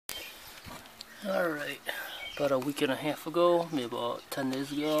Alright, about a week and a half ago, maybe about 10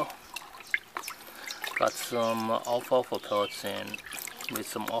 days ago, got some alfalfa pellets and made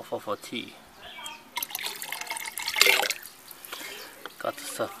some alfalfa tea. Got the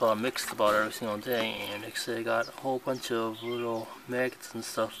stuff mixed about every single day, and next day I got a whole bunch of little maggots and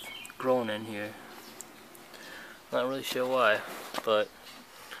stuff growing in here. Not really sure why, but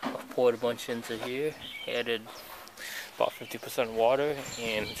I've poured a bunch into here, added about 50% water,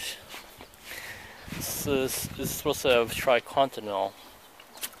 and this is supposed to have tricontanol,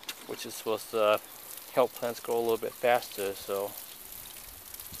 which is supposed to help plants grow a little bit faster. So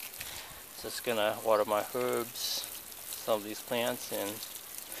just gonna water my herbs, some of these plants, and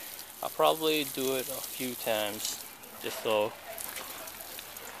I'll probably do it a few times just so.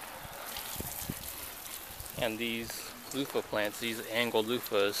 And these loofah plants, these angled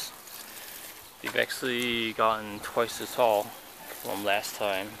loofahs, they've actually gotten twice as tall from last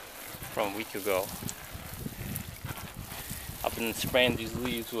time, from a week ago. I've been spraying these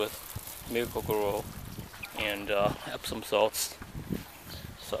leaves with Miracle-Gro and Epsom salts,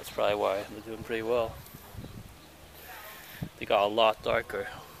 so that's probably why they're doing pretty well. They got a lot darker.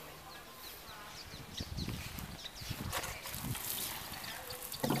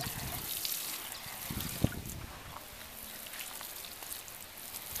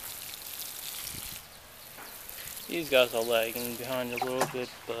 These guys are lagging behind a little bit,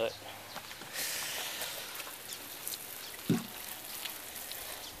 but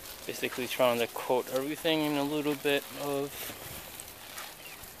basically trying to coat everything in a little bit of,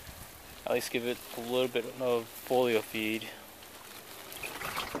 at least give it a little bit of folio feed.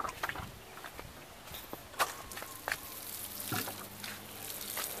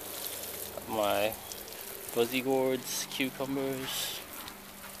 My fuzzy gourds, cucumbers.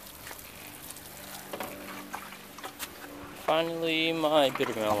 Finally, my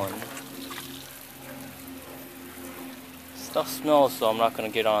bitter melon. Stuff smells, so I'm not going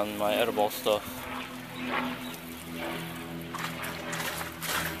to get on my edible stuff.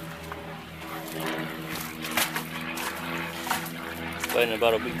 But in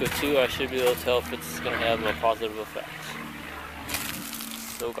about a week or two, I should be able to tell if it's going to have a positive effect.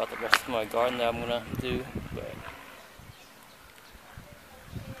 Still got the rest of my garden that I'm going to do, but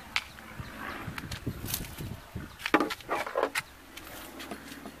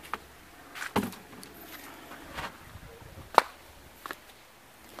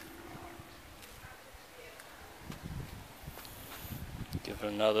give it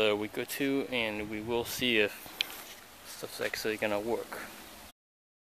another week or two and we will see if stuff's actually gonna work.